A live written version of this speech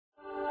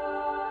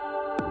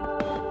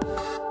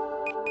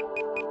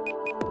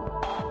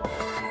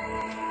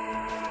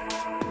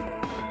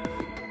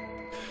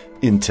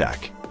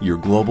Intech, your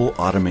global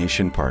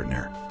automation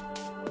partner.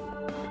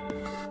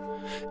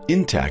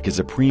 Intech is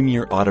a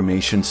premier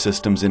automation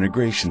systems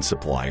integration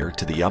supplier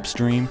to the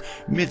upstream,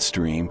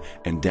 midstream,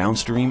 and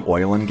downstream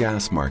oil and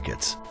gas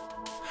markets.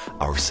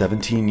 Our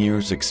 17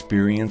 years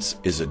experience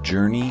is a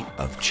journey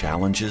of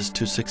challenges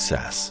to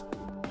success.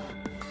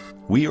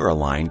 We are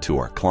aligned to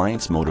our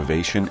clients'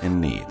 motivation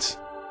and needs.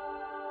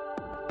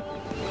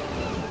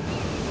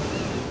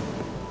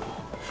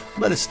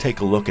 Let us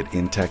take a look at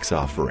Intech's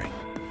offering.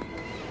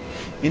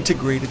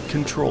 Integrated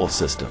control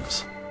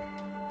systems,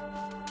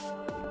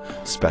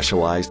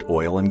 specialized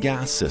oil and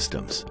gas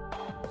systems,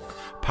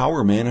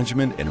 power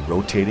management and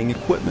rotating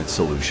equipment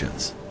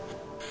solutions,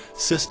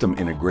 system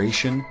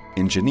integration,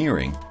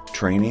 engineering,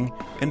 training,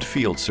 and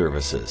field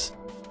services,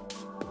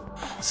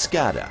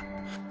 SCADA,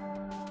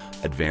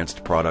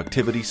 advanced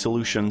productivity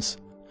solutions,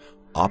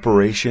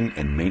 operation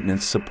and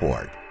maintenance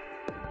support.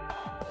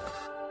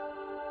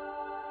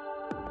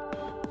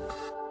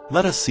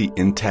 Let us see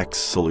Intech's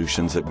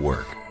solutions at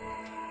work.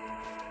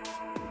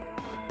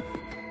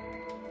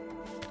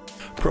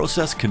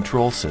 Process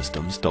control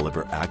systems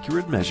deliver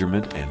accurate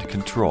measurement and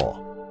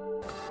control.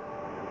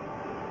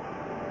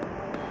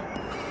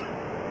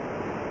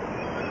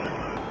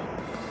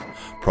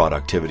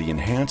 Productivity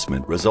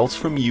enhancement results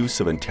from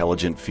use of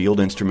intelligent field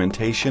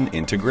instrumentation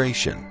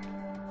integration.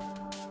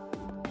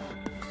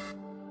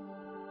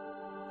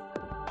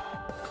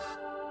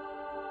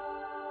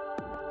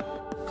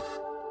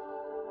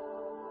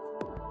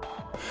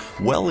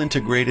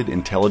 Well-integrated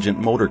intelligent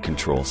motor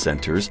control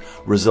centers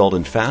result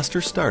in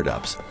faster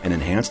startups and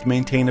enhanced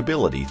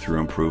maintainability through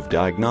improved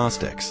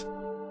diagnostics.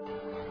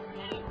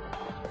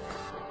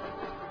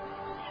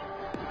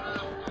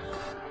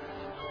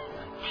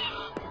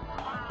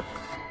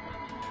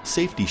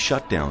 Safety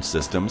shutdown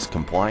systems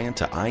compliant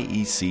to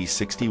IEC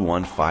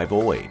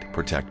 61508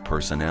 protect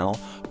personnel,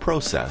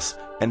 process,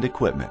 and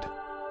equipment.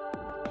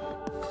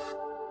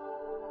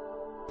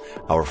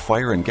 Our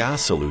fire and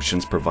gas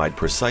solutions provide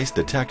precise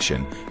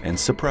detection and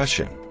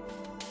suppression.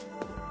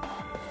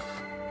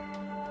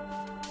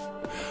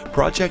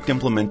 Project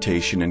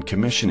implementation and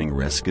commissioning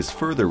risk is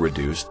further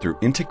reduced through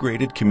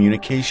integrated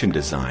communication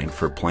design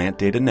for plant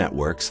data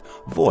networks,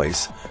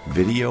 voice,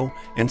 video,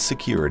 and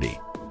security.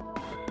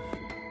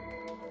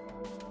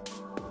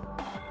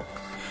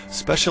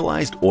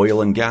 Specialized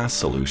oil and gas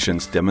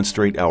solutions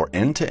demonstrate our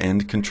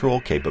end-to-end control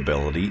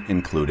capability,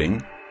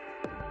 including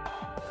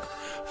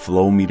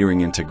flow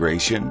metering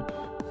integration,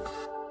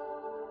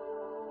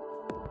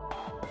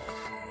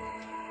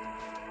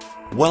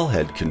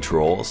 wellhead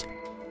controls,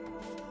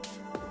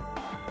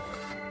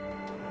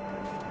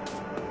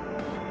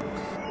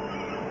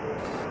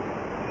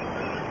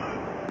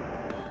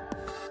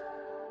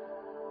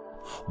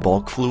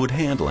 bulk fluid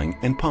handling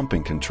and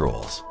pumping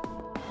controls.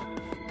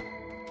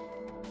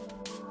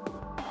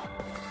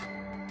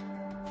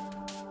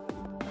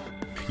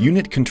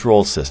 Unit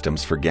control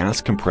systems for gas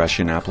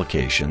compression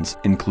applications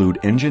include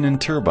engine and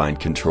turbine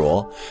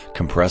control,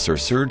 compressor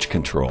surge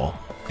control,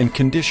 and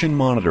condition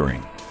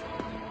monitoring.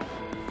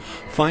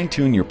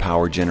 Fine-tune your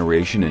power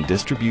generation and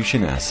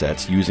distribution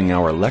assets using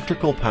our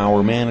electrical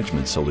power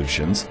management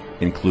solutions,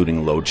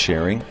 including load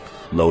sharing,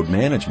 load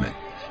management,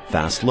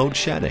 fast load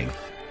shedding,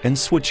 and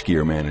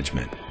switchgear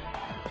management.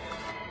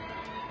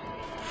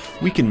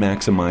 We can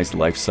maximize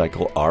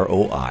lifecycle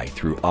ROI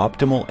through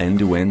optimal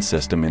end-to-end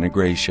system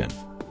integration.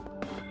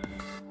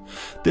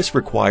 This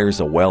requires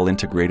a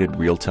well-integrated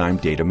real-time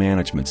data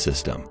management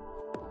system.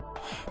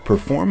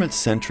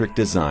 Performance-centric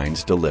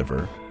designs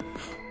deliver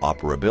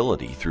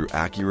operability through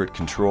accurate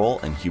control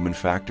and human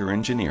factor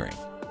engineering,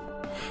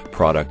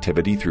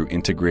 productivity through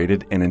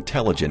integrated and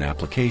intelligent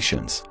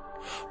applications,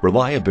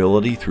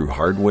 reliability through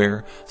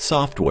hardware,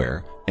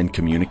 software, and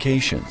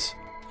communications,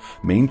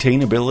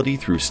 maintainability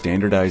through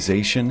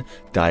standardization,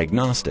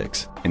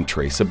 diagnostics, and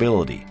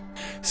traceability,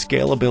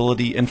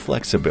 scalability and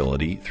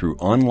flexibility through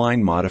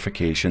online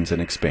modifications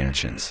and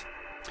expansions.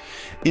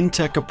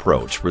 Intech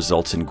approach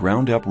results in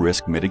ground-up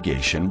risk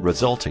mitigation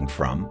resulting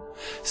from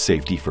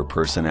safety for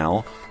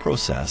personnel,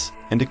 process,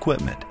 and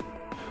equipment,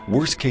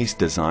 worst-case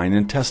design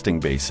and testing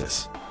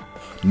basis,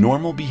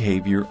 normal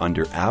behavior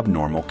under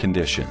abnormal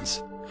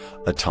conditions,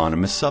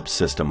 autonomous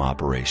subsystem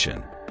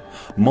operation,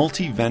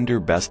 multi-vendor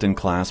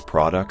best-in-class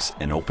products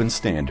and open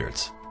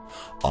standards,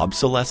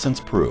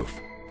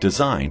 obsolescence-proof,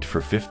 designed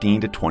for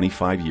 15 to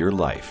 25-year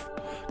life,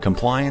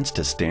 compliance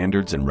to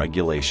standards and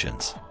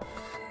regulations.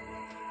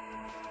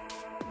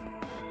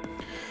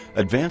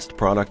 Advanced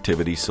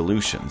productivity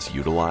solutions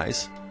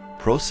utilize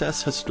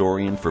process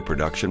historian for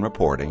production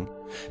reporting,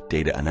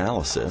 data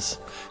analysis,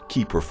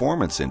 key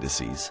performance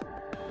indices,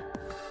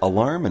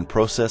 alarm and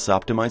process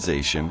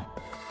optimization,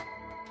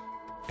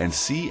 and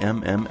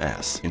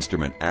CMMS,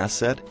 instrument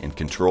asset and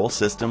control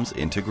systems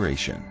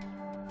integration.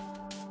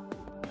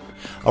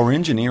 Our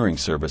engineering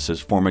services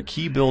form a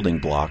key building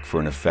block for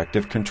an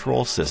effective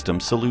control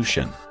system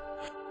solution.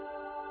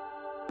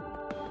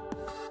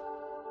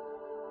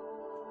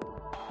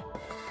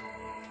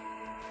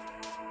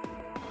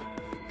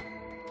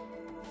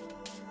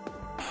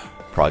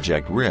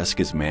 Project risk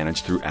is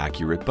managed through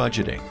accurate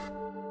budgeting.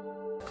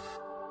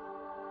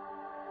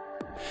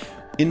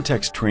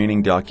 Intech's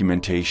training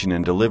documentation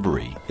and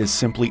delivery is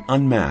simply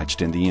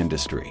unmatched in the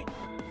industry.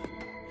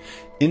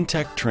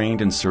 Intech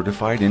trained and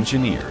certified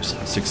engineers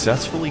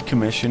successfully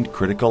commissioned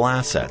critical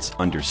assets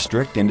under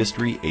strict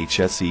industry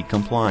HSE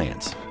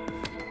compliance.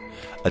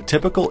 A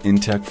typical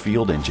Intech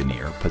field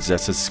engineer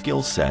possesses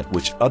skill set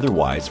which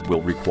otherwise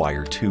will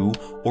require 2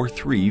 or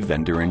 3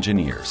 vendor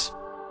engineers.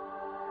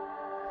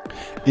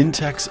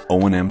 Intech's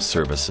O&M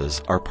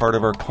services are part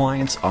of our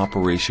client's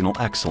operational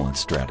excellence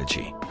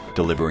strategy,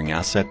 delivering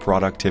asset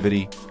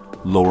productivity,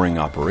 lowering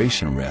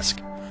operation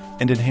risk,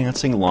 and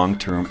enhancing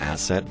long-term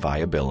asset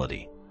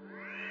viability.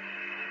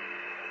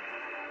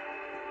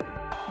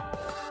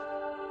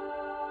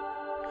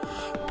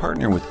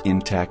 Partner with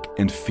Intech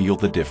and feel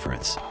the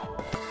difference.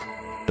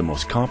 The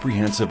most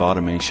comprehensive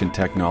automation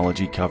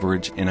technology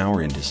coverage in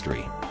our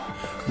industry.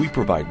 We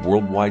provide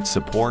worldwide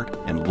support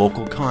and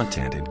local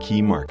content in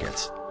key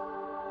markets.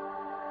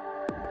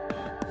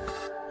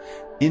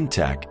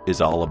 Intech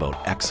is all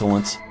about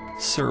excellence,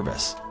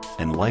 service,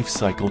 and life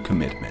cycle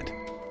commitment.